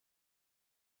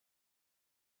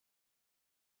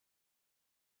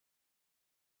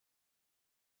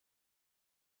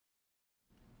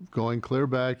going clear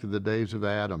back to the days of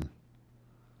Adam,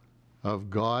 of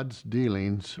God's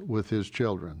dealings with his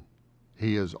children.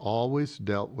 He has always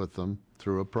dealt with them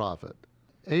through a prophet.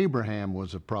 Abraham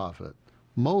was a prophet.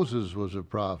 Moses was a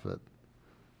prophet.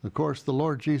 Of course, the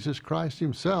Lord Jesus Christ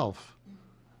himself,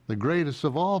 the greatest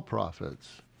of all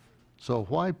prophets. So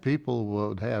why people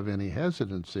would have any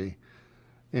hesitancy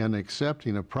in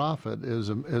accepting a prophet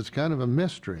is kind of a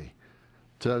mystery,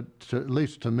 to at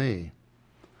least to me.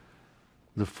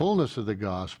 The fullness of the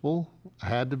gospel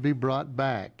had to be brought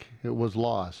back. It was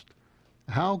lost.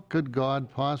 How could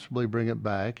God possibly bring it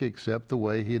back except the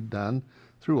way he had done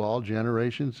through all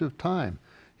generations of time?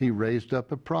 He raised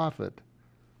up a prophet,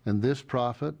 and this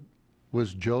prophet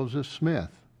was Joseph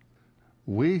Smith.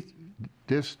 We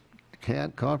just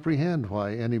can't comprehend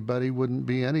why anybody wouldn't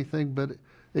be anything but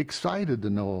excited to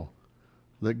know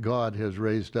that God has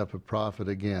raised up a prophet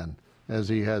again, as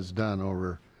he has done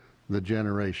over the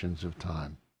generations of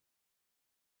time.